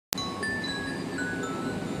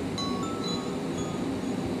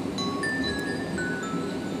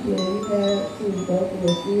Yeah, you had to go through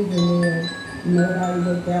a season where nobody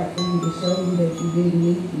looked out for you to show you that you didn't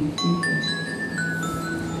need these people.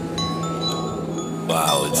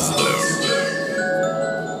 Wow, it's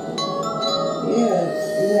Yeah,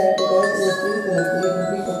 you had to go through a season of leaving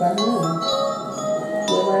people behind.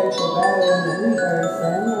 Get ready for battle in the rebirth.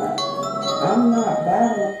 So I'm not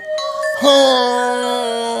battling.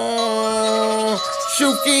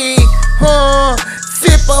 Shuki,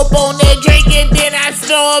 sip up on that drink and then I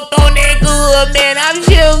slow up on that good, man. I'm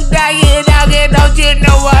shook, doggy, don't you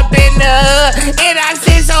know up in the hood? And I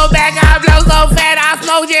sit so back, I blow so fat, I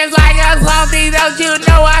smoke just like a zombie. Don't you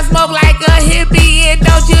know I smoke like a hippie? And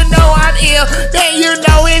don't you know I'm ill? Then you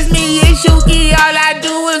know it's me and Shuki, all I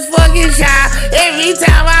do is fucking shine. Every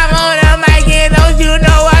time I'm on the mic, and don't you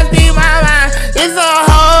know I speak my mind? It's a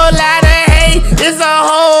whole lot of hate, it's a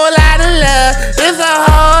whole lot of love, it's a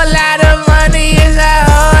whole lot of money, it's a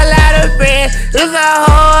whole lot of friends, it's a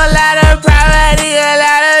whole lot of property, a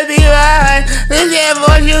lot of people. This shit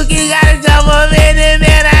for Shuki, gotta jump a minute,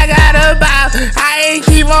 man, I gotta bow. I ain't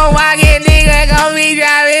keep on walking, nigga, gon' be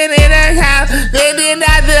driving in a house. Then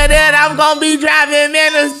after that, I'm gon' be driving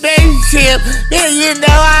in a spaceship. Then you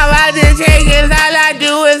know I'm about to take it, all I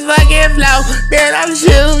do is fucking flow. Then I'm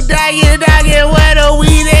shoot, doggy, where the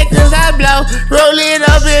weed at, cause I blow. Roll it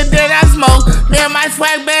up and then I smoke. Man, my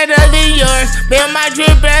swag better than yours. Man, my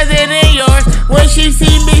drip better than yours. When she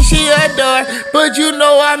see me, she adore. But you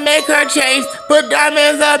know I make her chase. Put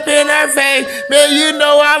diamonds up in her face. Man, you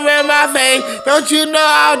know I'm in my face. Don't you know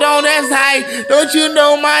I don't excite? Don't you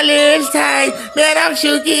know my lyrics tight? Man, I'm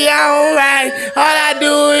Shuki, I don't write. All I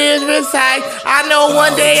do is recite. I know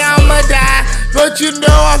one day I'ma die, but you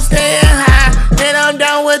know I'm staying high. And I'm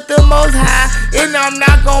down with the most high, and I'm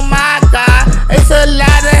not gon' my God. It's a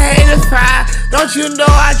lot of haters pride. Don't you know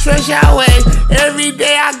I trust your way? Every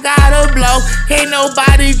day I gotta blow. Can't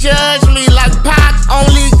nobody judge me like Pac.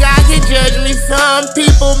 Only God can judge me. Some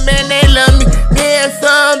people, man, they love me. Then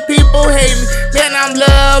some people hate me. Man, I'm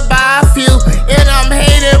loved by a few, and I'm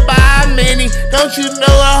hated by many. Don't you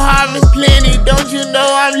know a harvest plenty? Don't you know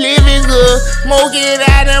I'm living good? Smoking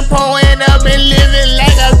out and pouring up and living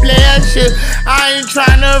like a player should. I ain't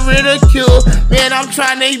tryna ridicule, man, I'm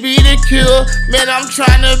tryna be the cure. Man, I'm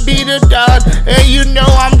tryna be the dog, and you know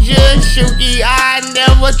I'm just Shuki. I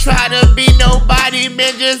never try to be nobody,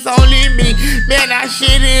 man, just only me. Man, I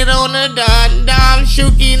shit it on the dot. Now I'm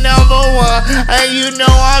Shuki #1, and you know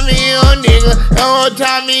I'm ill, nigga. The whole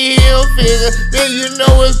time he ill figure. Then you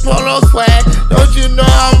know it's polo swag. Don't you know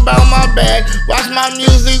I'm about my bag? Watch my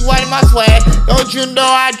music, watch my swag. Don't you know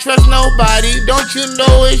I trust nobody? Don't you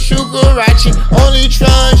know it's Shukarachi? Only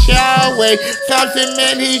trust Yahweh. Something,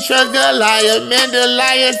 man, he trust the liar. Man, the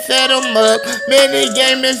liar set him up. Man, the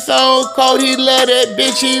game is so cold. He love that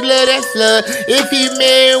bitch, he love that slut. If he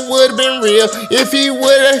man would've been real, if he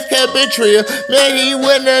would've kept it real, man, he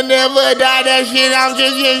wouldn't have never died. That shit, I'm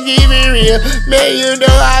just keeping real. Man, you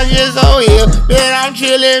know I'm just so ill. Man, I'm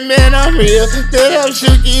chillin', man, I'm real. Man, I'm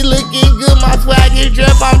Shuki, looking good. My swag is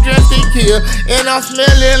drip, I'm dressed to kill. And I'm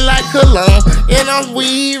smelling like cologne. And I'm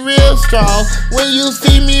weed real strong. When you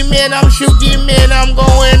see me, man, I'm Shuki, man, I'm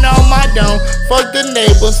going on my dome. Fuck the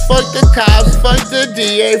neighbors, fuck the cops, fuck the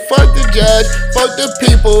DA, fuck the judge, fuck the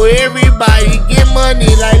people, everybody get money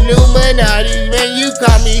like Illuminati. Man, you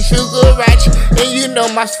call me Shukarachi, and you know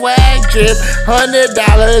my swag drip.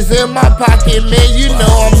 $100 in my pocket, man, you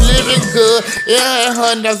know I'm living good. Yeah,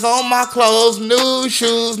 $100 on my clothes, new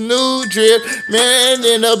shoes, new drip. Man,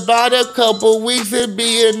 in about a couple weeks it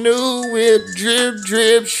be a new whip. Drip,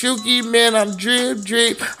 drip, Shuki, man, I'm drip,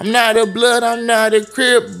 drip. I'm not a blood, I'm not a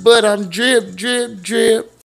crip, but I'm drip, drip, drip.